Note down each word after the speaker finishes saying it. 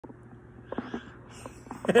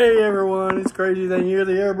Hey everyone, it's Crazything here,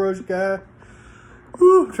 the airbrush guy.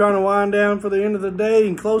 Whew, trying to wind down for the end of the day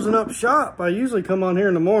and closing up shop. I usually come on here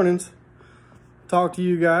in the mornings, talk to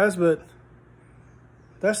you guys, but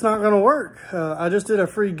that's not gonna work. I just did a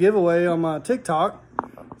free giveaway on my TikTok,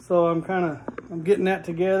 so I'm getting that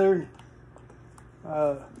together.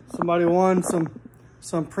 Somebody won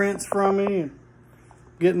some prints from me and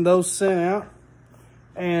getting those sent out.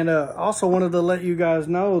 And also wanted to let you guys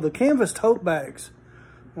know the canvas tote bags.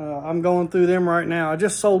 I'm going through them right now. I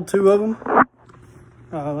just sold 2 of them.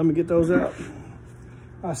 Let me get those out.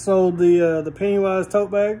 I sold the Pennywise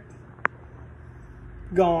tote bag.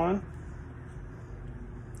 Gone.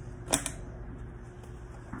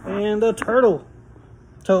 And the turtle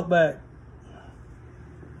tote bag.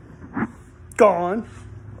 Gone.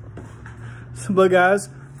 But guys,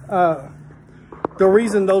 the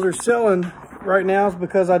reason those are selling right now is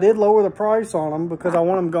because I did lower the price on them because I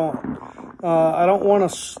want them gone. I don't want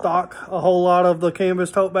to stock a whole lot of the canvas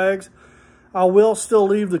tote bags. I will still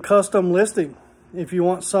leave the custom listing. If you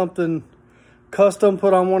want something custom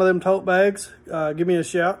put on one of them tote bags, give me a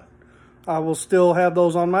shout. I will still have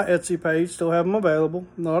those on my Etsy page, still have them available,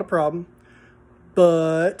 not a problem.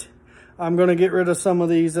 But I'm going to get rid of some of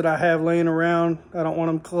these that I have laying around. I don't want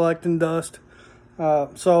them collecting dust.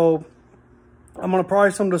 So I'm going to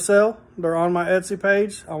price them to sell. They're on my Etsy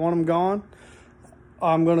page. I want them gone.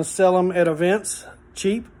 I'm going to sell them at events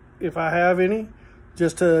cheap if I have any.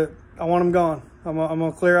 I want them gone. I'm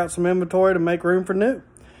going to clear out some inventory to make room for new.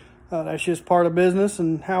 That's just part of business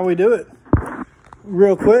and how we do it.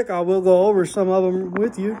 Real quick, I will go over some of them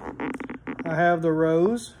with you. I have the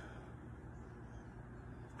rose,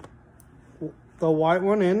 the white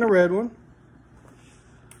one and the red one,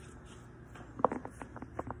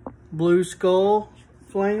 blue skull,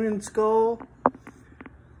 flaming skull,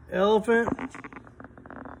 elephant,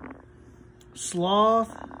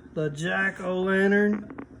 sloth, the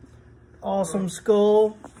jack-o'-lantern, awesome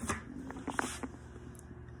skull,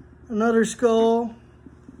 another skull,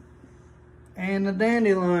 and the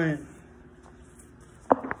dandelion.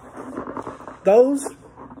 Those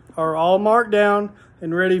are all marked down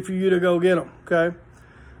and ready for you to go get them, okay?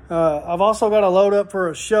 I've also got a load up for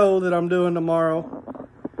a show that I'm doing tomorrow.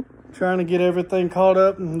 Trying to get everything caught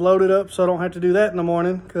up and loaded up so I don't have to do that in the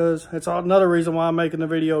morning, because it's another reason why I'm making the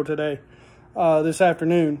video today, this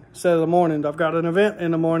afternoon instead of the morning. I've got an event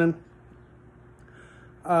in the morning,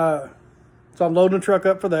 so I'm loading the truck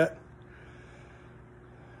up for that.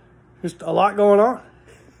 Just a lot going on.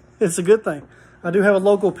 It's a good thing. I do have a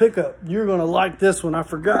local pickup. You're going to like this one. I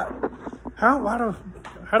forgot. How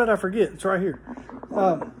did I forget? It's right here.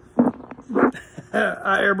 I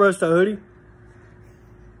airbrushed a hoodie.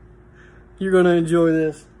 You're going to enjoy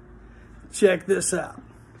this. Check this out.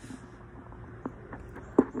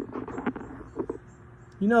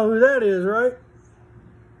 You know who that is, right?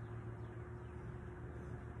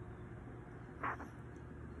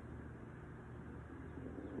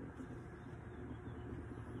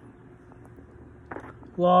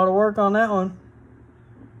 A lot of work on that one.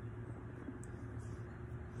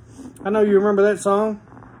 I know you remember that song.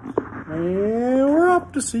 And we're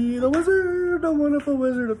up to see the wizard, the wonderful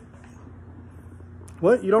wizard of...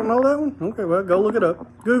 What? You don't know that one? Okay, well, go look it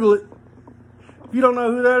up. Google it. If you don't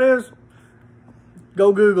know who that is,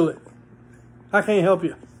 go Google it. I can't help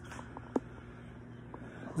you.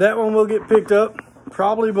 That one will get picked up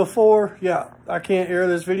probably before, I can't air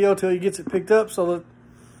this video till he gets it picked up so that,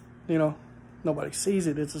 you know, nobody sees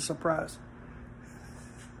it. It's a surprise.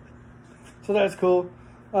 So that's cool.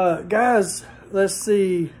 Guys, let's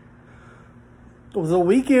see. The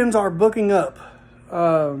weekends are booking up.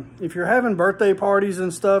 If you're having birthday parties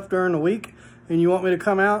and stuff during the week and you want me to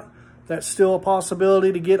come out, that's still a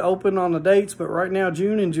possibility to get open on the dates. But right now,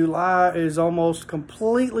 June and July is almost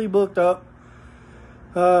completely booked up.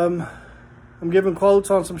 I'm giving quotes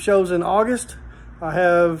on some shows in August. I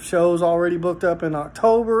have shows already booked up in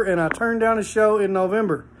October, and I turned down a show in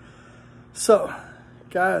November. So,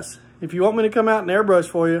 guys, if you want me to come out and airbrush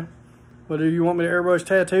for you, whether you want me to airbrush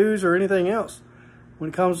tattoos or anything else, when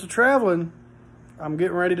it comes to traveling, I'm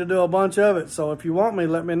getting ready to do a bunch of it. So if you want me,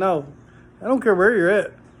 let me know. I don't care where you're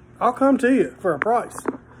at. I'll come to you for a price.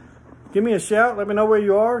 Give me a shout. Let me know where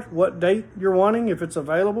you are, what date you're wanting, if it's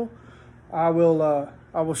available. I will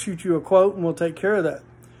shoot you a quote and we'll take care of that.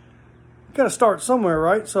 You got to start somewhere,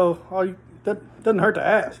 right? So that doesn't hurt to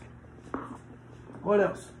ask. What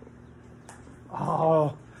else?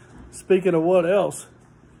 Oh, speaking of what else,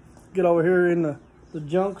 get over here in the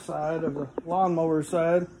junk side of the lawnmower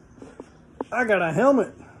side. I got a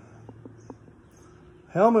helmet.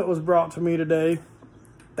 Helmet was brought to me today.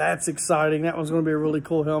 That's exciting. That one's going to be a really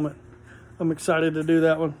cool helmet. I'm excited to do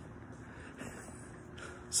that one.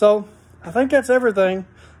 So, I think that's everything.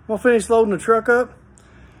 I'm going to finish loading the truck up.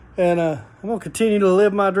 And I'm going to continue to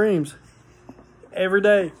live my dreams every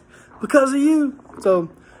day because of you. So,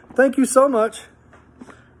 thank you so much.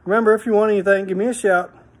 Remember, if you want anything, give me a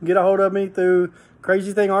shout. Get a hold of me through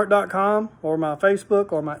crazythingart.com or my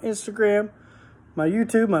Facebook or my Instagram, my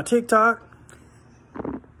YouTube, my TikTok.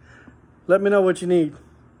 Let me know what you need.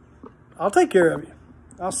 I'll take care of you.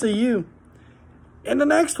 I'll see you in the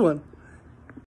next one.